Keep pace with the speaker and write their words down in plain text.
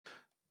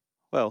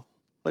Well,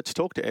 let's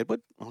talk to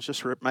Edward. I was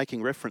just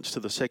making reference to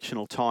the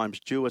sectional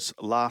times. Duais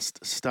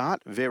last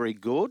start, very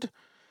good.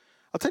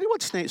 I'll tell you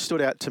what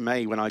stood out to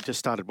me when I just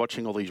started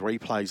watching all these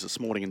replays this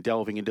morning and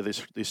delving into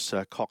this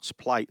Cox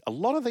Plate. A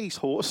lot of these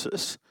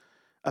horses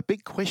are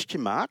big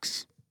question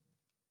marks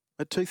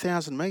at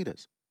 2,000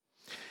 metres.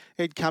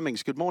 Ed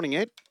Cummings, good morning,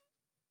 Ed.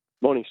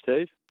 Morning,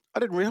 Steve.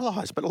 I didn't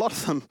realise, but a lot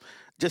of them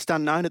just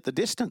unknown at the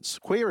distance.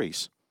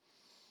 Queries.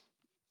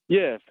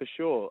 Yeah, for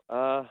sure.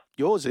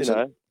 Yours, isn't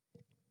it?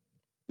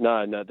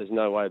 No, there's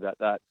no way about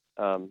that.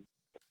 And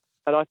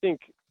I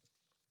think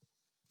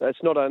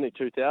it's not only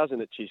 2,000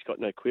 that she's got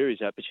no queries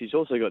at, but she's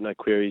also got no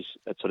queries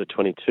at sort of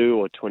 22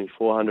 or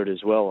 2,400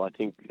 as well. I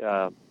think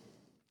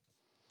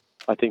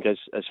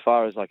as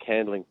far as like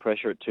handling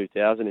pressure at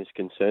 2,000 is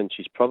concerned,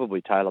 she's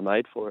probably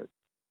tailor-made for it.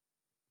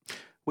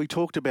 We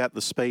talked about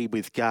the speed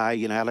with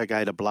Gay, and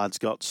Alligator Blood's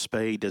got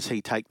speed. Does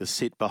he take the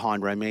sit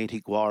behind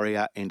Romantic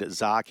Warrior and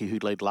Zaki, who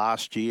led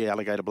last year?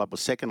 Alligator Blood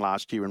was second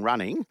last year in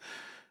running.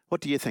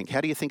 What do you think?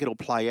 How do you think it'll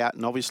play out?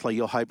 And obviously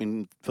you're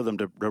hoping for them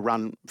to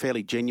run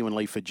fairly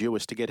genuinely for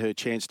Duais to get her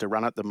chance to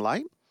run at them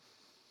late?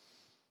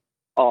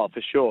 Oh,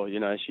 for sure. You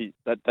know,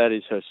 that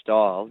is her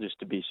style, just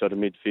to be sort of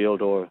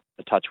midfield or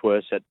a touch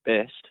worse at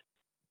best.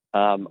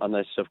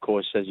 Unless, of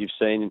course, as you've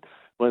seen,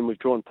 when we've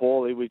drawn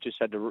poorly, we've just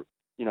had to,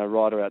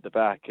 ride her out the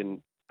back.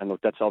 And look,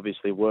 that's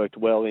obviously worked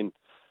well in,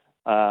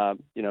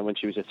 when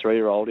she was a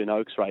 3-year-old in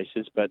Oaks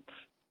races, but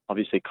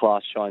obviously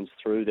class shines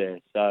through there.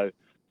 So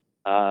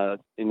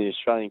in the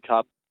Australian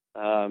Cup,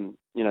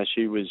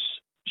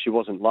 she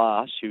wasn't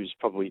last. She was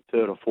probably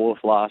third or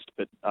fourth last,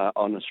 but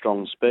on a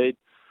strong speed.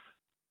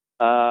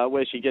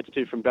 Where she gets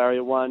to from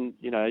barrier one,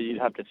 you'd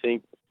have to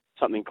think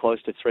something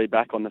close to 3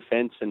 back on the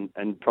fence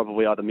and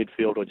probably either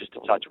midfield or just a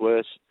touch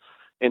worse,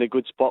 in a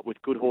good spot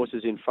with good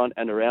horses in front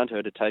and around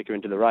her to take her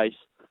into the race.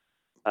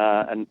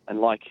 And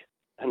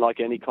like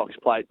any Cox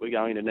Plate, we're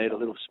going to need a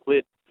little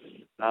split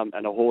and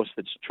a horse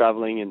that's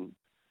travelling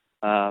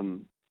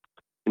and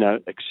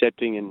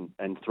accepting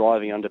and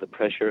thriving under the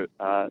pressure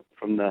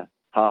from the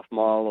half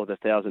mile or the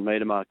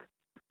 1,000-metre mark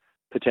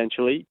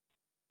potentially.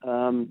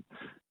 And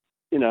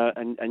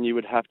you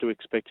would have to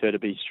expect her to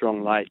be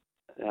strong late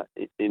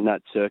in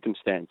that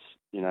circumstance.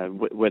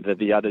 Whether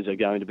the others are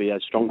going to be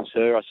as strong as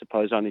her, I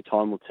suppose only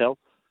time will tell.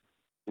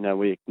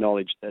 We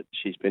acknowledge that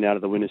she's been out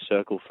of the winner's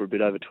circle for a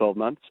bit over 12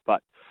 months,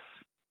 but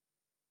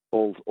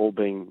all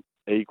being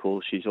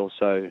equal, she's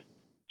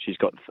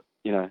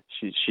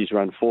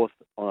run fourth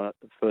on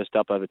first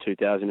up over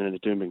 2,000 in a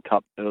Doomben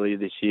Cup earlier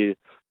this year,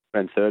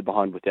 ran third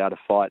behind Without a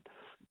Fight,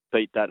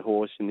 beat that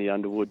horse in the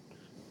Underwood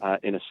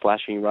in a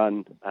slashing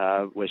run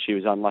where she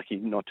was unlucky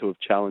not to have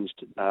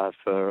challenged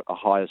for a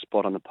higher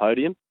spot on the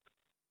podium.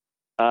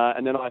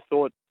 And then I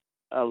thought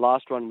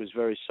last run was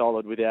very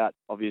solid without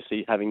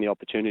obviously having the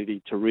opportunity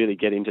to really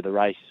get into the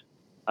race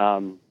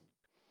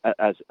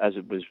as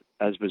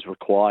was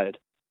required.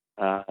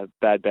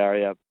 Bad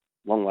barrier,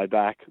 long way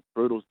back,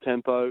 brutal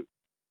tempo,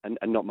 and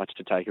not much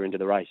to take her into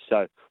the race.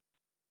 So,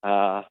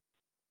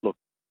 look,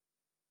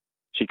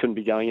 she couldn't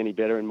be going any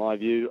better in my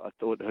view. I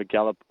thought her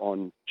gallop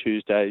on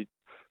Tuesday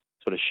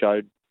sort of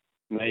showed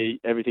me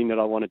everything that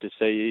I wanted to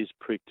see. Is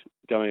pricked,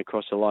 going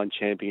across the line,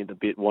 champing at the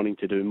bit, wanting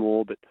to do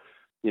more, but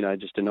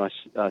just a nice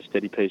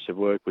steady piece of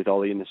work with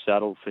Ollie in the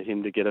saddle for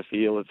him to get a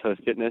feel of her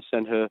fitness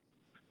and her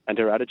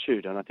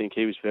attitude. And I think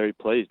he was very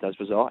pleased, as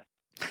was I.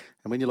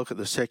 And when you look at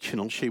the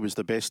sectional, she was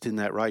the best in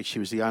that race. She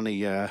was the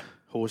only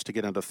horse to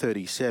get under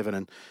 37,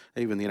 and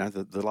even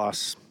the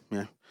last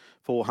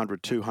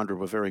 400, 200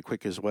 were very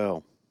quick as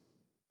well.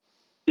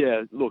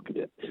 Yeah, look,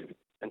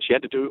 and she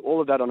had to do all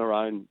of that on her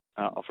own,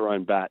 off her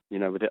own bat.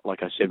 Without,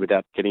 like I said,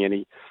 without getting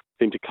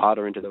anything to cart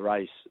her into the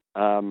race.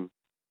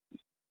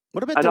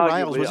 What about the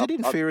rails? Was it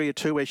inferior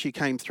to where she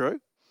came through?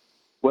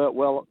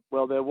 Well,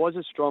 there was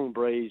a strong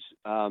breeze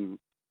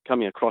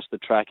coming across the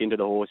track into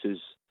the horses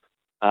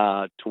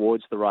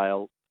towards the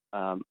rail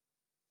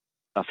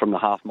from the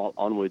half mile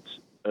onwards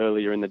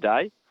earlier in the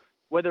day.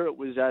 Whether it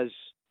was as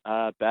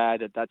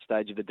bad at that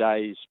stage of the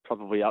day is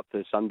probably up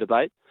for some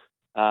debate.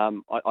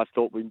 I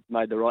thought we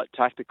made the right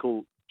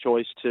tactical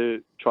choice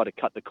to try to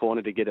cut the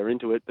corner to get her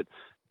into it, but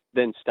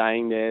then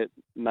staying there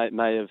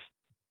may have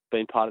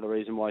been part of the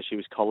reason why she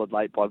was collared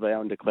late by Vow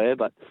and Declare,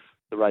 but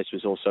the race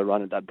was also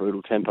run at that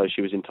brutal tempo.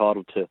 She was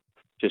entitled to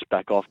just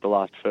back off the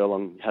last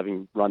furlong,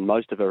 having run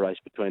most of her race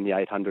between the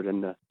 800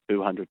 and the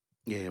 200.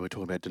 Yeah, we're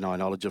talking about Deny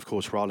Knowledge, of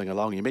course, rolling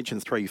along. You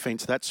mentioned 3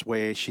 fence. That's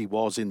where she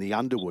was in the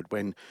Underwood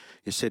when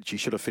you said she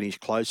should have finished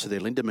closer there.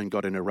 Lindemann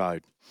got in her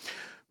road.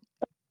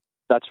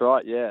 That's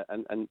right, yeah,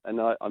 and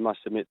I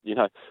must admit,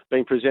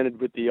 being presented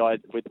with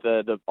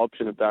the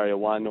option of barrier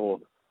 1 or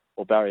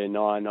barrier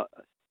 9,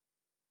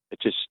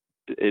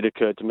 it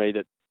occurred to me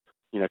that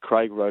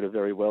Craig rode her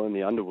very well in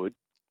the Underwood,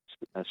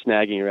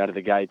 snagging her out of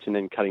the gates and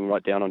then cutting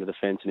right down onto the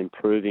fence and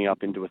improving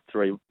up into a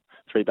three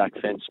back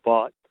fence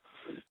spot.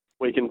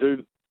 We can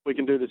do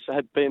this,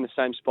 be in the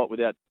same spot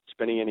without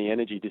spending any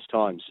energy this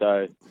time.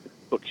 So,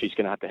 look, she's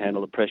going to have to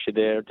handle the pressure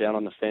there, down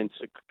on the fence,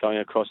 going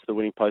across the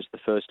winning post the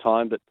first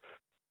time. But,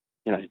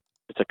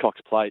 it's a Cox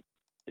Plate.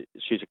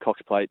 she's a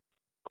Cox Plate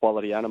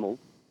quality animal,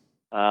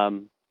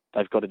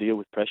 they've got to deal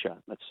with pressure.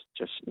 That's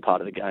just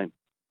part of the game.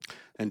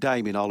 And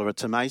Damien Oliver,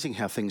 it's amazing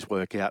how things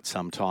work out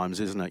sometimes,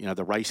 isn't it? You know,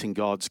 the racing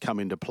gods come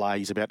into play.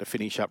 He's about to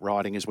finish up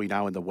riding, as we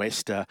know, in the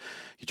West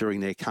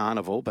during their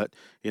carnival. But,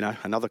 you know,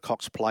 another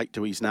Cox Plate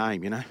to his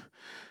name, you know.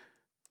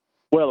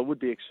 Well, it would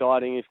be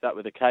exciting if that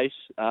were the case.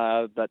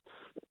 But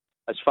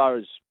as far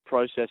as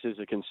processes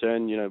are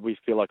concerned, you know, we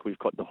feel like we've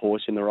got the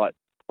horse in the right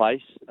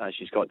place.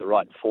 She's got the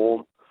right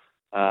form.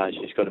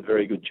 She's got a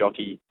very good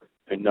jockey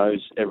who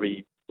knows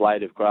every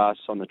blade of grass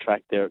on the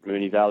track there at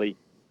Moonee Valley.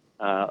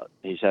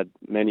 He's had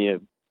many a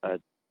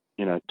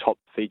top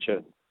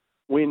feature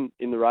win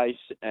in the race,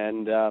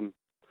 and I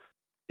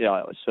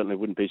certainly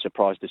wouldn't be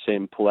surprised to see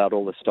him pull out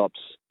all the stops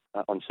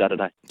on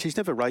Saturday. She's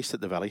never raced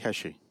at the Valley, has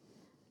she?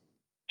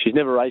 She's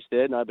never raced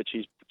there, no, but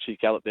she's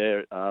galloped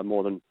there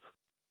more than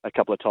a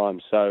couple of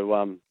times.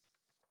 So,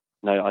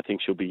 no, I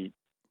think she'll be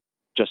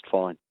just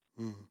fine.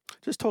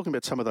 Just talking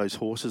about some of those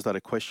horses that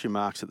are question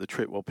marks at the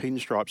trip. Well,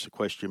 Pinstripe's a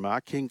question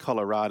mark. King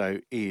Colorado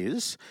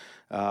is.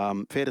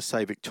 Fair to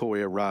say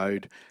Victoria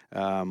Road,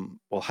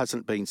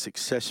 hasn't been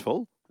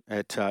successful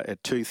at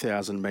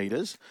 2,000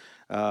 metres.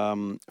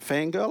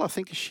 Fangirl, I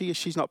think,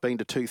 she's not been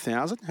to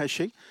 2,000, has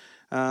she?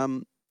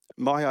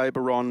 My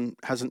Oberon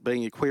hasn't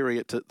been a query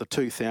at the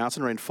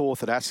 2,000, ran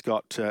fourth at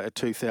Ascot at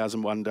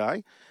 2,000 one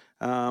day.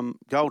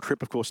 Gold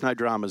Trip, of course, no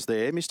dramas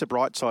there. Mr.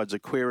 Brightside's a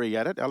query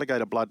at it.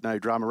 Alligator Blood, no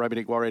drama.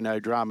 Robinic Warrior,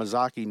 no drama.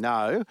 Zaki,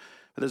 no.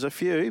 But there's a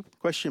few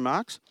question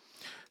marks.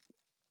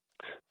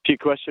 A few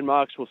question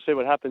marks. We'll see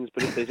what happens.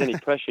 But if there's any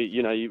pressure,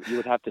 you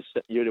would have to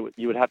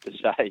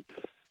say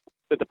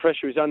that the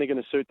pressure is only going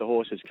to suit the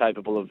horses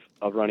capable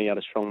of running out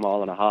a strong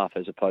mile and a half,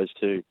 as opposed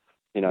to,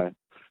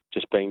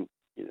 just being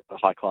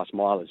high-class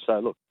milers. So,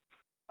 look,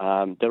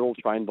 they're all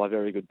trained by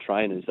very good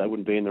trainers. They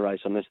wouldn't be in the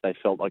race unless they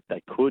felt like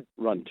they could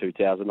run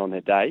 2,000 on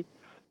their day.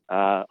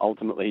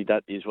 Ultimately,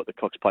 that is what the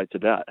Cox Plate's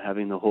about,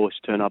 having the horse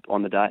turn up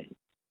on the day.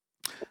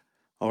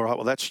 All right,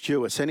 well, that's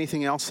Duais.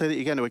 Anything else there that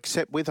you're going to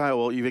accept with,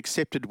 or you've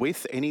accepted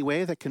with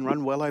anywhere that can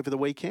run well over the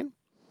weekend?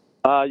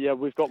 Yeah,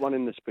 we've got one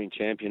in the Spring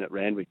Champion at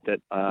Randwick, that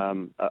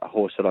a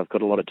horse that I've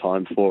got a lot of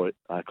time for,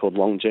 called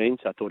Long Jeans.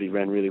 I thought he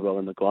ran really well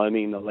in the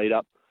gloaming in the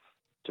lead-up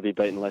to be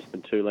beaten less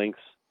than 2 lengths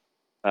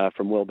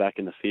from well back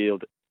in the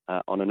field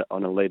on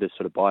a leader's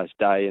sort of biased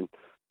day.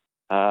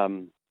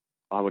 And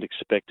I would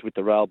expect with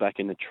the rail back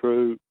in the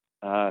true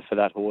for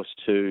that horse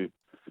to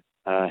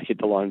hit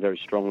the line very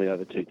strongly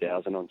over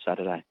 2,000 on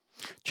Saturday.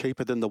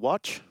 Cheaper than the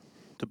watch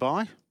to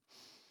buy?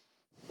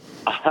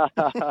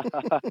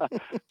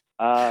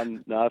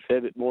 No, a fair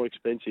bit more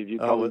expensive.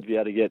 You'd probably be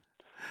able to get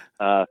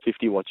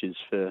 50 watches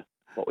for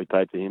what we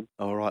paid for him.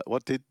 All right.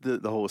 What did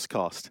the horse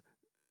cost?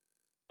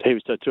 He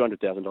was a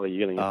 $200,000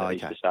 yearling at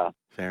Easter Star.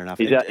 Fair enough.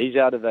 He's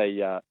out of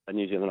a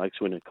New Zealand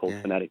Oaks winner called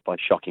Fanatic by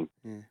Shocking.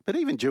 Yeah. But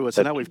even Duais,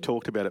 I know we've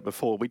talked about it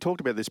before. We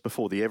talked about this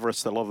before the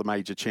Everest. A lot of the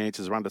major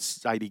chances are under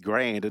 80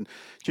 grand, and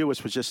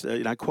Duais was just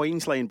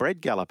Queensland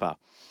bred galloper.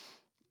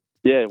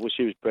 Yeah, well,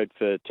 she was bred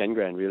for 10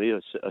 grand really.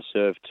 A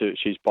serve to,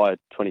 she's by a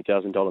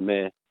 $20,000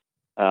 mare,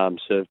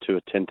 served to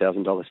a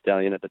 $10,000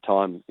 stallion at the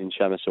time in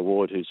Shamus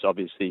Award, who's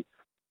obviously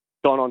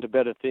gone on to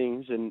better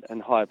things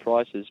and higher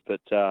prices.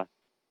 But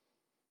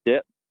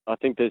I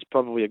think there's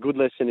probably a good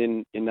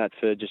lesson in that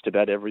for just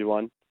about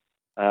everyone.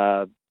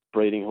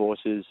 Breeding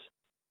horses,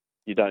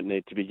 you don't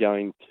need to be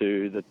going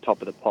to the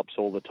top of the pops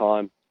all the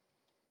time,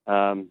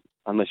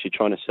 unless you're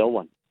trying to sell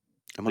one.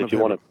 If you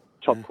want a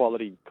top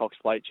quality Cox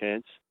Plate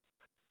chance,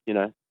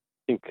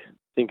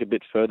 think a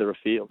bit further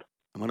afield.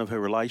 And one of her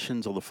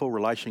relations, or the full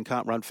relation,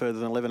 can't run further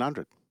than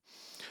 1,100.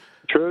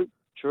 True,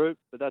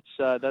 but that's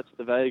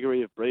the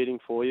vagary of breeding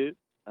for you.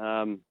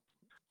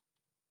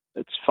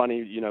 It's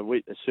funny,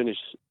 as soon as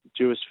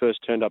Duais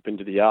first turned up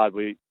into the yard,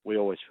 we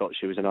always felt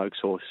she was an Oaks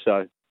horse.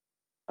 So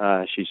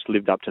she's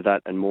lived up to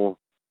that and more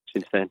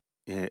since then.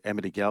 Yeah,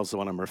 Amity Gal's the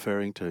one I'm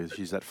referring to.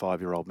 She's that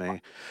 5-year-old mare.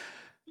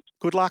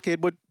 Good luck,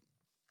 Edward.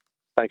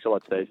 Thanks a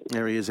lot, Steve.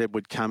 There he is,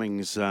 Edward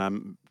Cummings,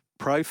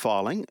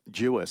 profiling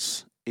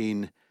Duais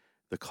in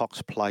the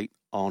Cox Plate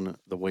on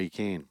the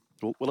weekend.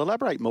 We'll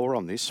elaborate more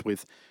on this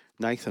with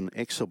Nathan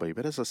Exelby.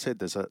 But as I said,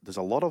 there's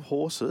a lot of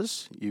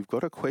horses. You've got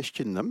to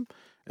question them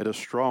at a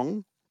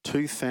strong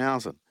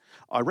 2,000.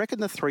 I reckon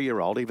the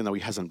 3-year-old, even though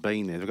he hasn't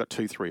been there, they've got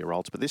 2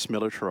 3-year-olds, but this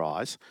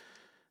Militarize,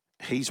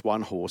 he's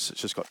one horse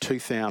that's just got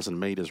 2,000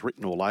 metres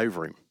written all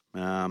over him.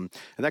 And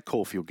that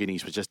Caulfield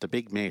Guineas was just a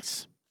big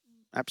mess,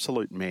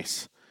 absolute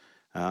mess.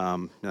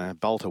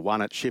 Bolter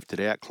won it, shifted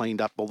out,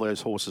 cleaned up all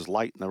those horses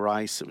late in the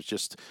race. It was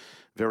just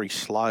very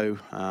slow,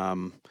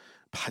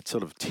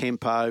 sort of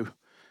tempo,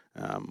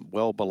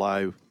 well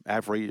below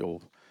average,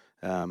 or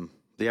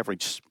the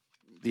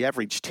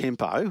average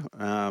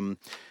tempo.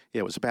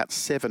 It was about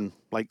 7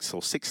 lengths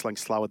or 6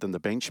 lengths slower than the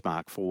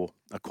benchmark for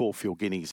a Caulfield Guineas.